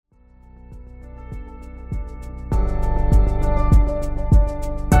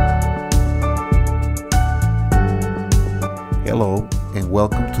Hello, and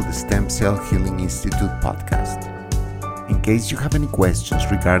welcome to the Stem Cell Healing Institute podcast. In case you have any questions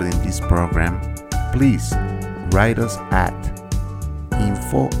regarding this program, please write us at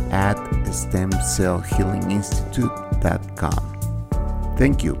info@stemcellhealinginstitute.com.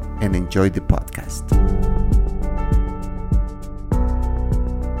 Thank you and enjoy the podcast.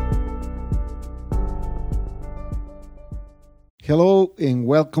 Hello and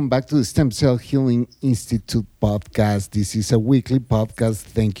welcome back to the Stem Cell Healing Institute podcast. This is a weekly podcast.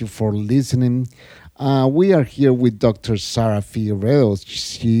 Thank you for listening. We are here with Dr. Sara Figueredo.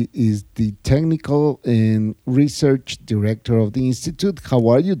 She is the Technical and Research Director of the Institute. How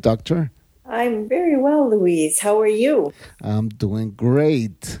are you, Doctor? I'm very well, Luis. How are you? I'm doing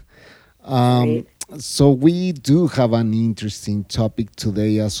great. So we do have an interesting topic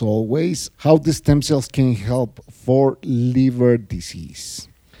today, as always, how the stem cells can help for liver disease.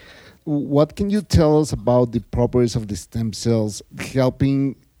 What can you tell us about the properties of the stem cells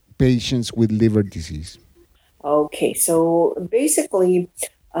helping patients with liver disease? Okay, so basically,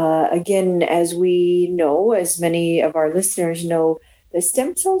 again, as we know, as many of our listeners know, the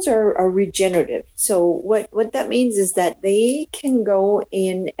stem cells are regenerative. So what that means is that they can go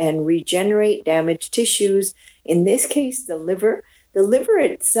in and regenerate damaged tissues. In this case, the liver. The liver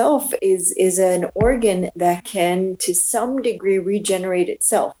itself is an organ that can, to some degree, regenerate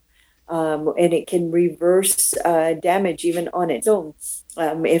itself. And it can reverse damage even on its own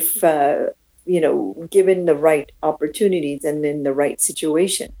if, given the right opportunities and in the right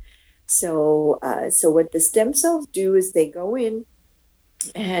situation. So what the stem cells do is they go in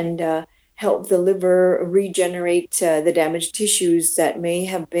and help the liver regenerate the damaged tissues that may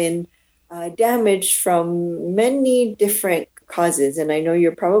have been damaged from many different causes. And I know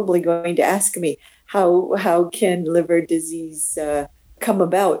you're probably going to ask me, how can liver disease come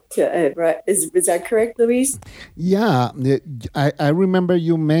about? Is that correct, Luis? Yeah, I remember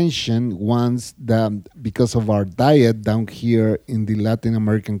you mentioned once that because of our diet down here in the Latin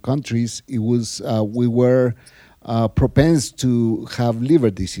American countries, it was we were propense to have liver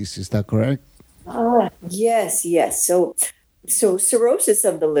disease. Is that correct? Yes. So cirrhosis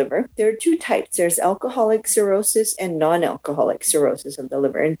of the liver, there are two types. There's alcoholic cirrhosis and non-alcoholic cirrhosis of the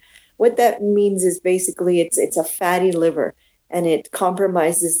liver. And what that means is basically it's a fatty liver, and it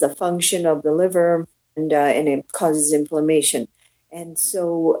compromises the function of the liver and it causes inflammation. And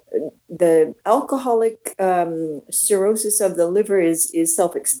so the alcoholic cirrhosis of the liver is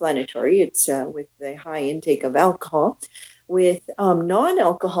self-explanatory. It's with a high intake of alcohol. With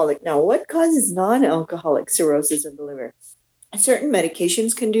non-alcoholic, now what causes non-alcoholic cirrhosis of the liver? Certain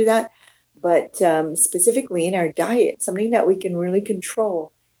medications can do that, but specifically in our diet, something that we can really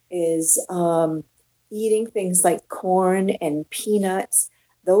control is eating things like corn and peanuts.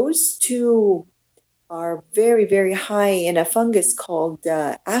 Those two are very, very high in a fungus called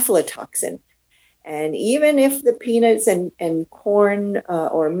aflatoxin. And even if the peanuts and corn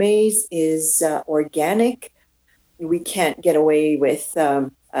or maize is organic, we can't get away with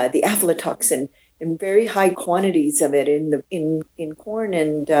the aflatoxin in very high quantities of it in corn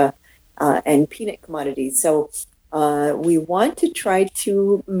and peanut commodities. So we want to try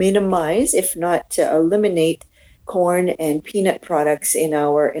to minimize, if not to eliminate, corn and peanut products in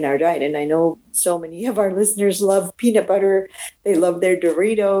our diet. And I know so many of our listeners love peanut butter. They love their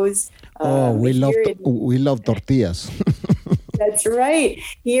Doritos. We love tortillas. That's right.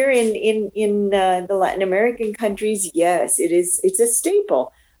 Here in the Latin American countries, yes, it's a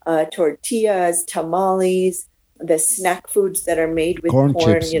staple. Tortillas, tamales, the snack foods that are made with corn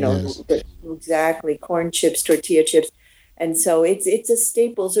chips, yes. Exactly, corn chips, tortilla chips. And so it's a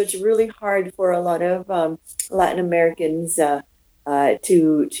staple. So it's really hard for a lot of Latin Americans to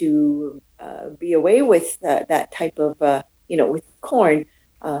be away with that type of with corn.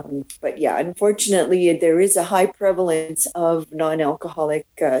 But yeah, unfortunately, there is a high prevalence of non-alcoholic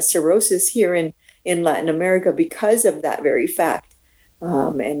cirrhosis here in Latin America because of that very fact.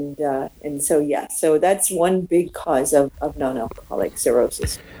 So that's one big cause of non-alcoholic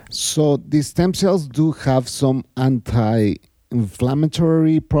cirrhosis. So the stem cells do have some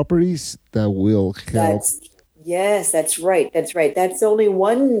anti-inflammatory properties that will help. Yes, that's right. That's only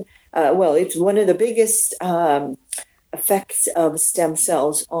one. It's one of the biggest effects of stem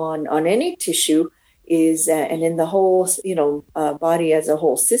cells on any tissue is, and in the whole body as a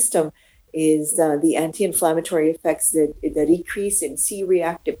whole system, is the anti-inflammatory effects that decrease in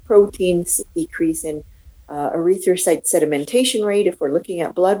C-reactive proteins, decrease in erythrocyte sedimentation rate. If we're looking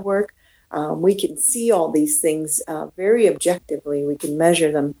at blood work, we can see all these things very objectively. We can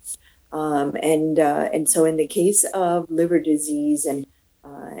measure them, and so in the case of liver disease and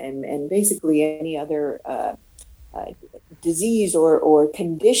basically any other disease or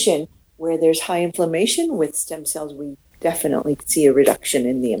condition where there's high inflammation with stem cells, we definitely see a reduction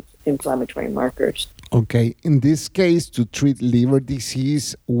in the inflammatory markers. Okay, in this case, to treat liver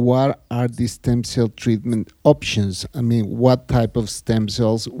disease, what are the stem cell treatment options? I mean, what type of stem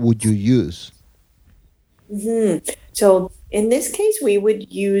cells would you use? So in this case, we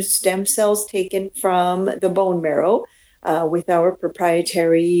would use stem cells taken from the bone marrow with our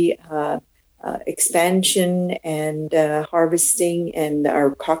proprietary expansion and harvesting and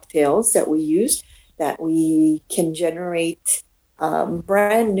our cocktails that we use, that we can generate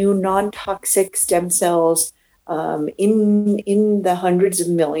brand new non-toxic stem cells in the hundreds of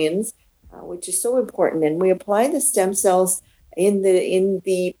millions, which is so important. And we apply the stem cells in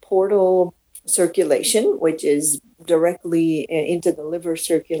the portal circulation, which is directly into the liver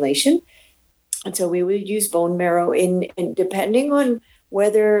circulation. And so we would use bone marrow and depending on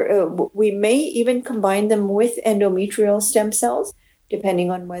whether we may even combine them with endometrial stem cells, depending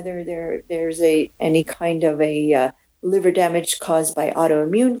on whether there's any kind of a liver damage caused by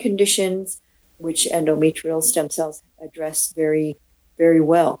autoimmune conditions, which endometrial stem cells address very, very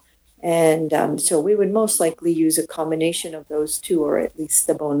well. And so we would most likely use a combination of those two, or at least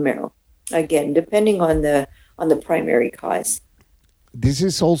the bone marrow. Again, depending on the primary cause. This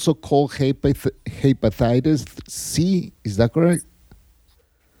is also called hepatitis C. Is that correct?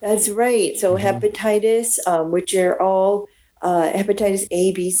 That's right. So hepatitis, which are all hepatitis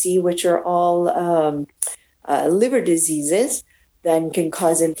A, B, C, which are all liver diseases, then can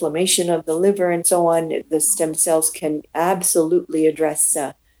cause inflammation of the liver and so on. The stem cells can absolutely address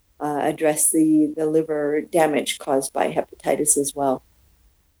the liver damage caused by hepatitis as well.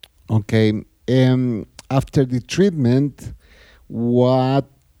 Okay. After the treatment, what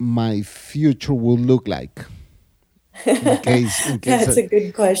my future will look like? In case That's a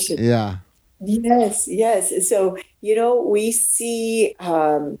good question. Yeah. Yes. So, we see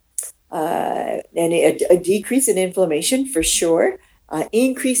a decrease in inflammation for sure,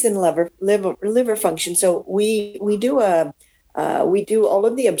 increase in liver function. So we do all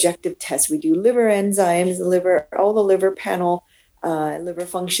of the objective tests. We do liver enzymes, all the liver panel, liver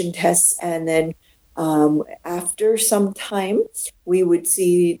function tests, and then after some time, we would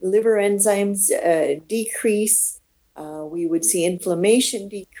see liver enzymes decrease. We would see inflammation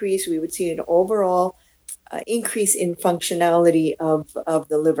decrease. We would see an overall increase in functionality of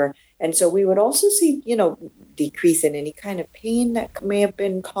the liver. And so we would also see, decrease in any kind of pain that may have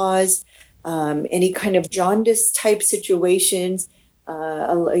been caused, any kind of jaundice type situations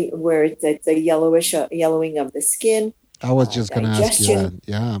where it's a yellowing of the skin. I was just going to ask you that.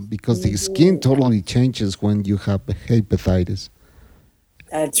 Yeah, because the skin totally changes when you have hepatitis.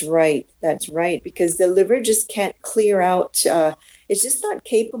 That's right. Because the liver just can't clear out. It's just not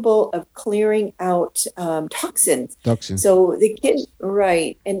capable of clearing out toxins. So and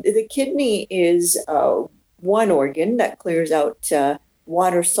the kidney is one organ that clears out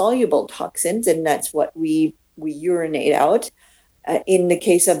water-soluble toxins, and that's what we urinate out. In the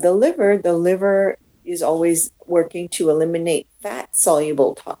case of the liver is always working to eliminate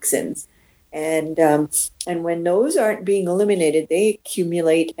fat-soluble toxins. And when those aren't being eliminated, they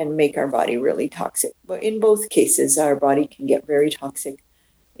accumulate and make our body really toxic. But in both cases, our body can get very toxic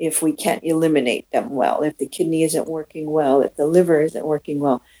if we can't eliminate them well, if the kidney isn't working well, if the liver isn't working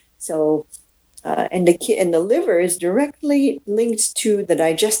well. So, and the liver is directly linked to the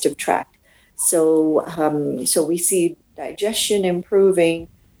digestive tract. So we see digestion improving,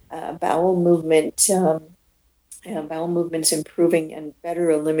 bowel movements improving, and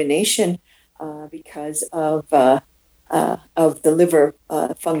better elimination because of the liver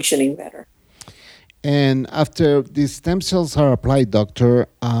functioning better. And after the stem cells are applied, doctor,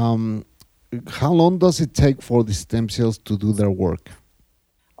 how long does it take for the stem cells to do their work?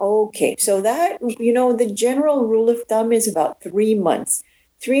 Okay, so that, the general rule of thumb is about 3 months.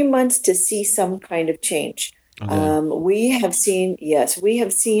 3 months to see some kind of change. Okay. We have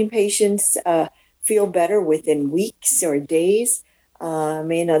seen patients feel better within weeks or days.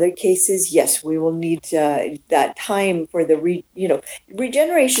 In other cases, yes, we will need that time for the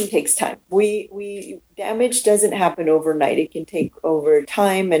regeneration takes time. Damage doesn't happen overnight. It can take over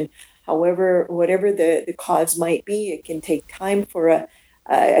time, and whatever the cause might be, it can take time for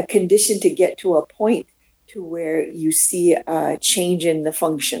a condition to get to a point to where you see a change in the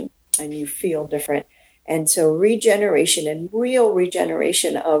function and you feel different. And so regeneration and real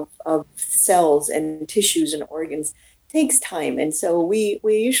regeneration of cells and tissues and organs takes time. And so we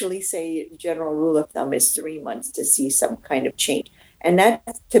usually say general rule of thumb is 3 months to see some kind of change. And that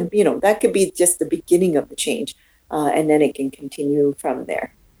could be just the beginning of the change. And then it can continue from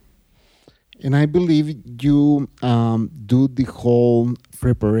there. And I believe you do the whole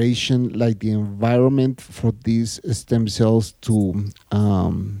preparation, like the environment for these stem cells to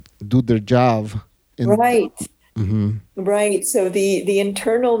do their job. And Right. mhm. Right. So the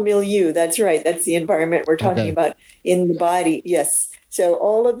internal milieu, that's right. That's the environment we're talking Okay. about in the body. Yes. So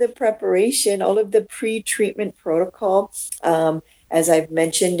all of the preparation, all of the pre-treatment protocol, as I've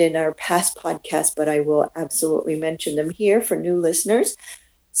mentioned in our past podcast, but I will absolutely mention them here for new listeners.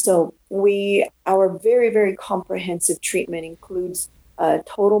 So our very, very comprehensive treatment includes a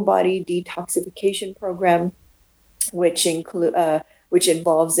total body detoxification program, which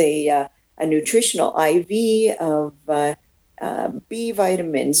involves a nutritional IV of B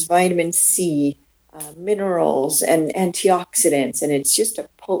vitamins, vitamin C, minerals, and antioxidants, and it's just a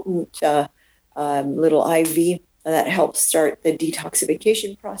potent little IV that helps start the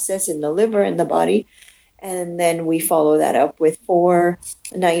detoxification process in the liver and the body. And then we follow that up with 4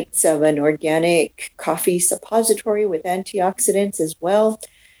 nights of an organic coffee suppository with antioxidants as well,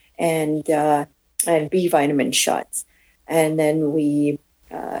 and B vitamin shots. And then we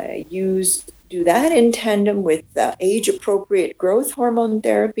do that in tandem with age appropriate growth hormone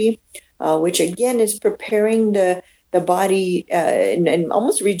therapy, which again is preparing the body and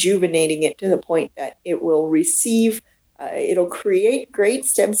almost rejuvenating it to the point that it will receive. It'll create great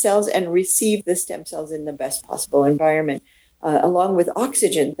stem cells and receive the stem cells in the best possible environment, along with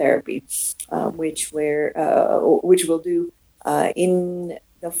oxygen therapy, which we'll do in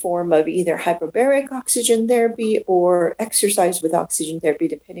the form of either hyperbaric oxygen therapy or exercise with oxygen therapy,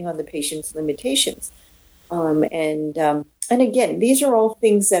 depending on the patient's limitations. And again, these are all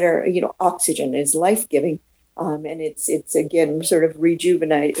things that are, oxygen is life-giving. And it's again sort of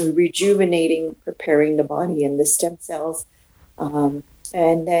rejuvenating, preparing the body and the stem cells. And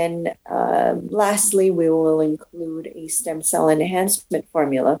then lastly, we will include a stem cell enhancement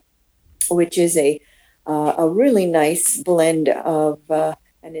formula, which is a really nice blend of,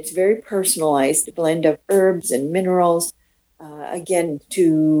 and it's very personalized blend of herbs and minerals, again,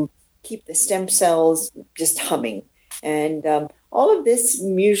 to keep the stem cells just humming. And all of this,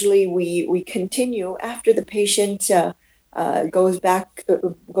 usually we continue after the patient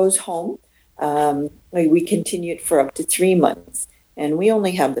goes home. We continue it for up to 3 months. And we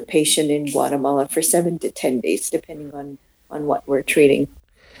only have the patient in Guatemala for 7 to 10 days, depending on what we're treating.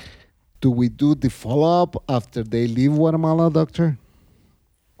 Do we do the follow up after they leave Guatemala, doctor?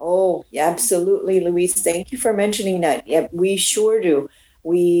 Oh, yeah, absolutely, Luis. Thank you for mentioning that. Yeah, we sure do.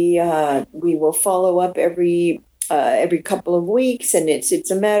 We will follow up every couple of weeks, and it's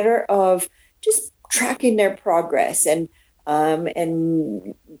a matter of just tracking their progress and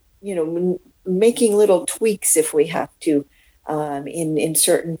making little tweaks if we have to in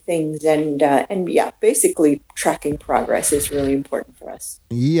certain things, and yeah, basically tracking progress is really important for us.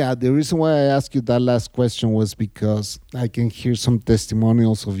 Yeah, the reason why I asked you that last question was because I can hear some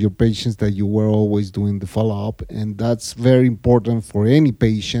testimonials of your patients that you were always doing the follow up, and that's very important for any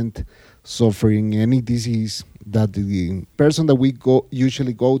patient suffering any disease that the person that we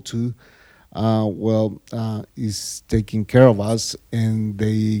usually go to is taking care of us, and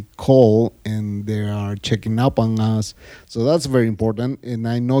they call and they are checking up on us. So that's very important. And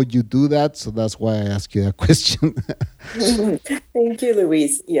I know you do that. So that's why I ask you that question. Thank you,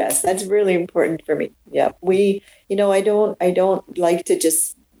 Louise. Yes, that's really important for me. Yeah. I don't like to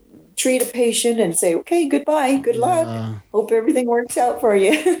just treat a patient and say, okay, goodbye, good luck. Hope everything works out for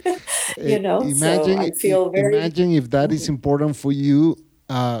you. So I feel imagine if that is important for you,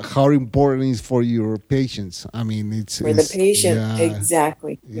 how important it is for your patients. I mean, it's for the patient. Yeah,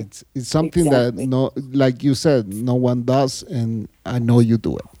 exactly. It's something that like you said, no one does, and I know you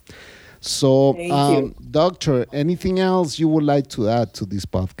do it. So, doctor, anything else you would like to add to this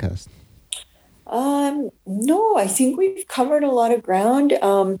podcast? No, I think we've covered a lot of ground.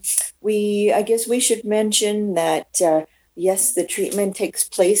 I guess we should mention that, yes, the treatment takes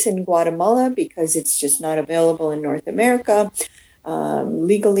place in Guatemala because it's just not available in North America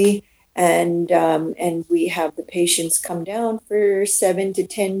legally. And we have the patients come down for 7 to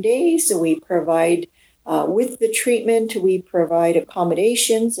 10 days. So we provide, with the treatment, we provide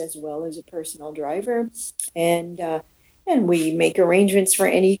accommodations as well as a personal driver. And we make arrangements for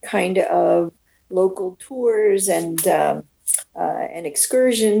any kind of local tours and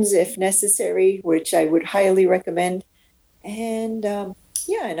excursions if necessary, which I would highly recommend. And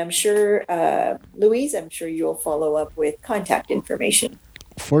and I'm sure, Louise, I'm sure you'll follow up with contact information.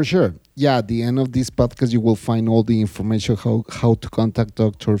 For sure. Yeah, at the end of this podcast, you will find all the information how to contact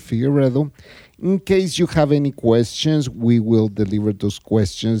Dr. Figueredo. In case you have any questions, we will deliver those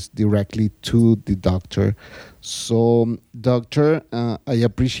questions directly to the doctor. So, doctor, I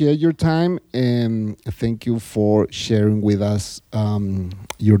appreciate your time and thank you for sharing with us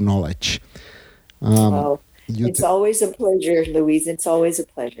your knowledge. Um, Well, you, it's t- always a pleasure, Louise. It's always a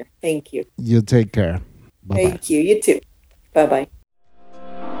pleasure. Thank you. you take care. Bye bye. Thank you. You too. Bye bye.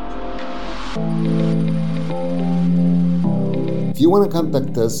 If you want to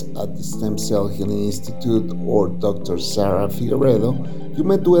contact us at the Stem Cell Healing Institute or Dr. Sarah Figueredo, you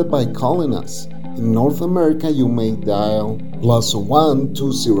may do it by calling us. In North America, you may dial +1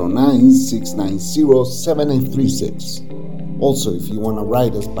 209 690 7836. Also, if you want to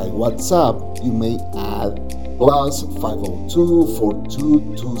write us by WhatsApp, you may add +502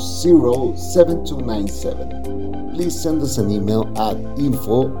 4220 7297. Please send us an email at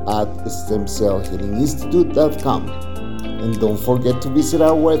info@stemcellhealinginstitute.com. And don't forget to visit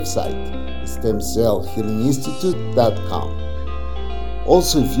our website, stemcellhealinginstitute.com.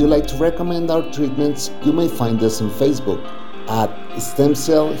 Also, if you like to recommend our treatments, you may find us on Facebook at Stem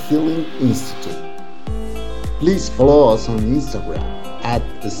Cell Healing Institute. Please follow us on Instagram at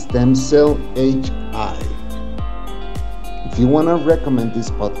StemCellHI. If you want to recommend this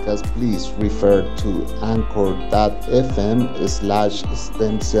podcast, please refer to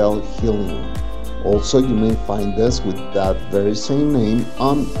anchor.fm/stemcellhealing. Also, you may find us with that very same name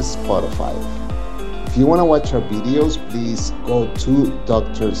on Spotify. If you want to watch our videos, please go to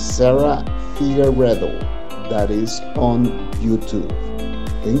Dr. Sarah Figueredo. That is on YouTube.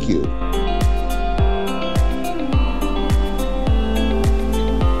 Thank you.